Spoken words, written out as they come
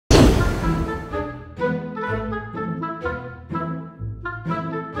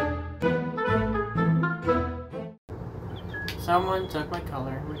Someone took my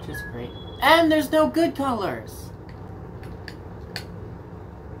color, which is great. And there's no good colors!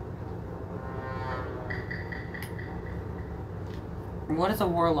 What is a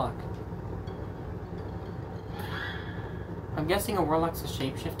warlock? I'm guessing a warlock's a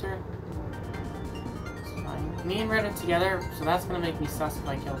shapeshifter. It's fine. Me and Red are together, so that's gonna make me sus if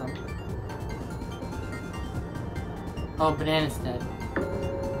I kill them. Oh, Banana's dead.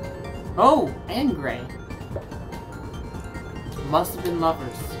 Oh, and Gray. Must have been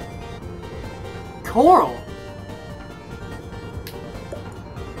lovers. Coral!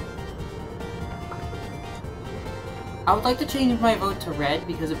 I would like to change my vote to Red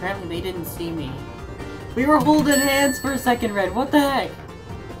because apparently they didn't see me. We were holding hands for a second, Red. What the heck?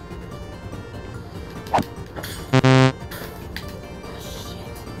 Oh, shit.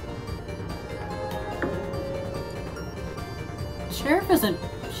 Sheriff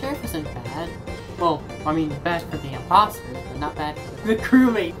isn't bad. Well, I mean, bad for the imposters, but not bad for the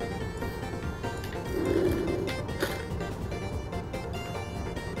crewmate.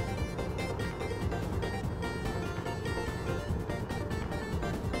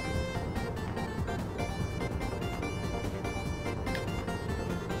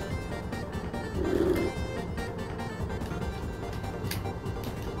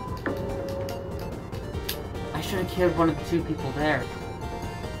 I should have killed one of the two people there.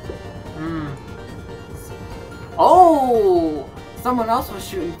 Oh! Someone else was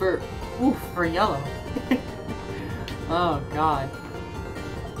shooting for yellow. Oh god.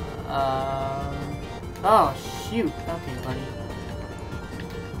 Oh shoot. Okay, buddy.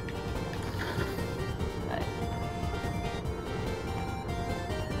 Right.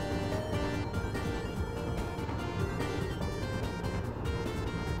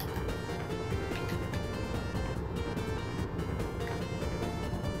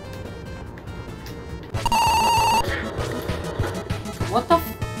 What the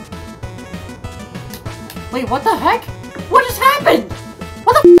f- Wait, what the heck? What just happened?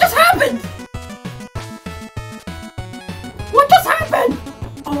 What the f just happened? What just happened?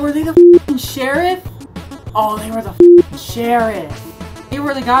 Oh, were they the f***ing sheriff? Oh, they were the f***ing sheriff. They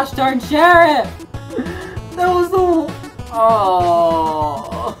were the gosh darn sheriff. That was the whole-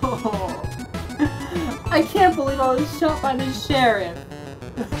 Oh. I can't believe I was shot by the sheriff.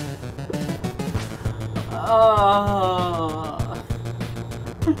 Oh.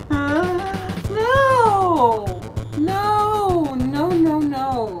 No!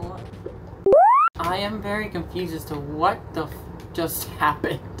 I am very confused as to what the f just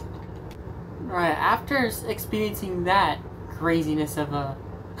happened. Right, after experiencing that craziness of a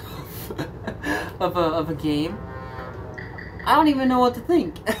of a game, I don't even know what to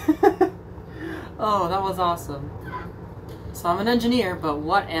think. Oh, that was awesome. So I'm an engineer, but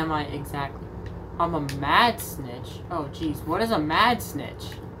what am I exactly? I'm a mad snitch. Oh geez, what is a mad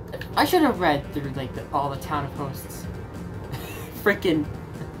snitch? I should have read through like all the town of hosts freaking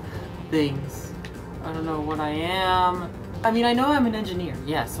things. I don't know what I am. I mean, I know I'm an engineer,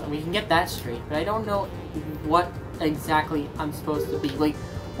 yes, we can get that straight, but I don't know what exactly I'm supposed to be. Like,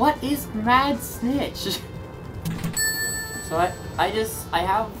 what is mad snitch? So I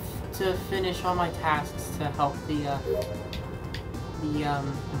have to finish all my tasks to help the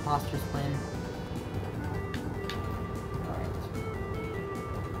imposters win.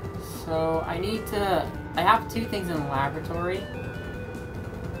 So I have two things in the laboratory.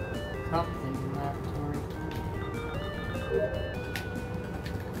 Couple things in the laboratory.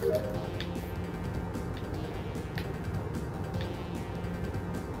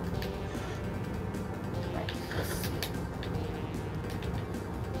 Right, let's see.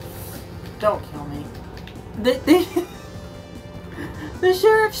 Don't kill me. The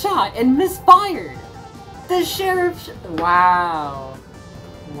sheriff shot and misfired! The sheriff wow.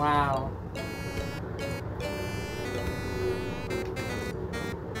 Wow.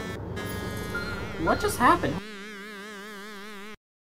 What just happened?